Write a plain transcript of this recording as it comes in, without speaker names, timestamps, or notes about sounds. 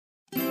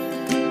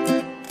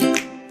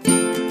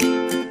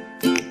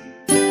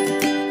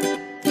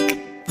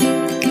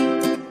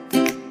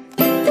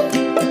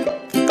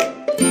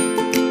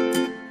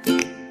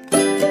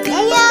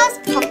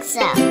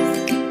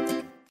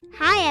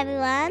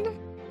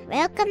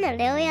Welcome to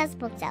Lilia's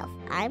Bookshelf.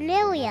 I'm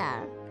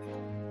Lilia.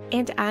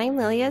 And I'm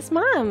Lilia's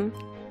mom.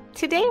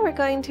 Today we're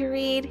going to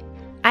read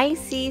I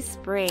See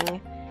Spring.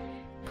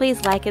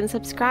 Please like and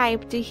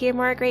subscribe to hear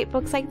more great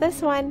books like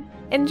this one.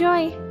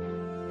 Enjoy!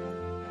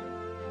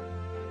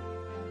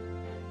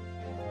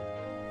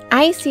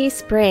 I See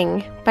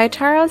Spring by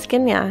Charles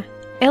Ghigna,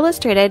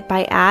 illustrated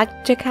by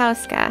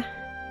Jatkowska.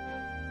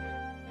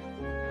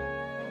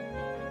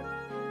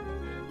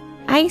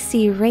 I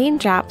see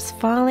raindrops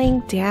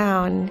falling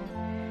down.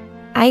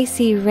 I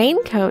see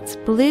raincoats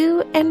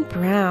blue and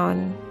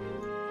brown.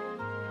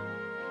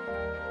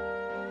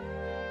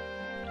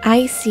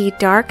 I see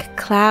dark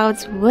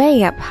clouds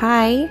way up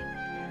high.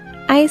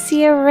 I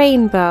see a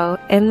rainbow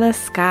in the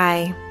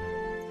sky.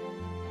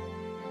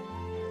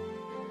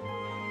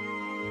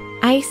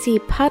 I see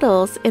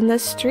puddles in the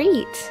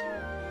street.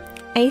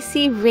 I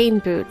see rain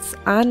boots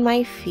on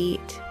my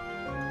feet.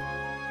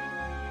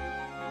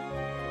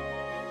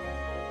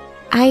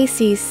 I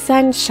see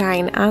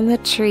sunshine on the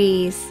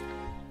trees.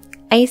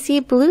 I see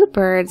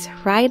bluebirds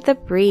ride the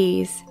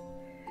breeze.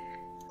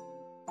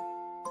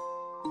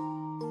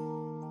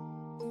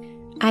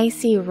 I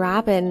see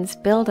robins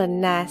build a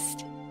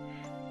nest.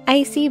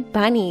 I see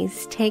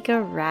bunnies take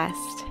a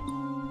rest.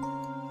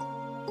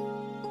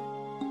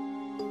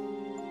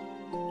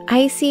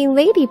 I see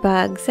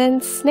ladybugs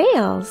and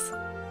snails.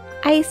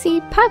 I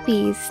see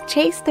puppies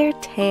chase their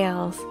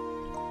tails.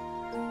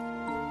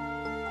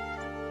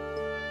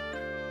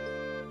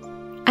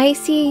 I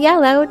see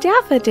yellow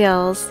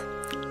daffodils.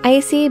 I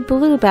see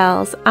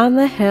bluebells on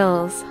the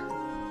hills.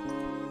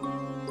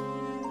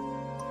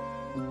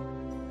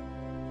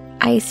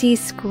 I see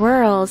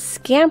squirrels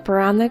scamper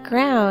on the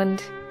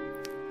ground.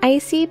 I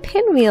see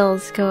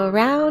pinwheels go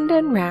round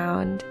and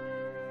round.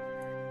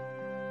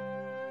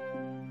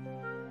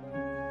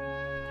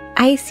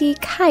 I see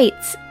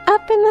kites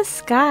up in the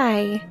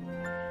sky.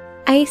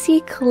 I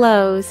see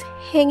clothes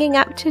hanging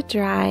up to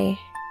dry.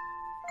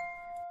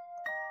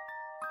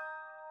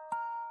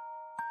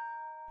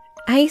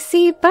 I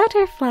see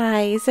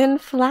butterflies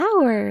and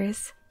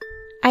flowers.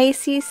 I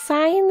see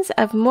signs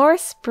of more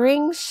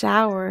spring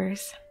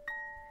showers.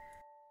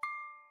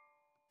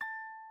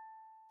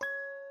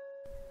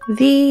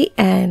 The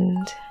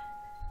end.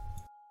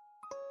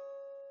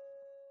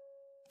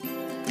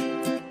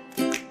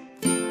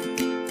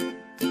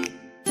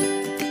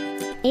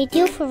 Thank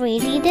you for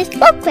reading this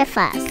book with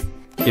us.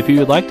 If you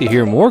would like to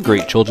hear more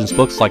great children's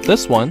books like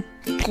this one,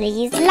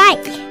 Please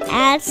like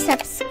and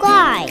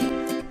subscribe.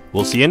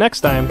 we'll see you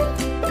next time.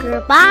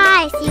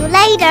 Goodbye. See you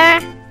later.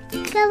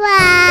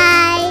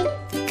 Goodbye.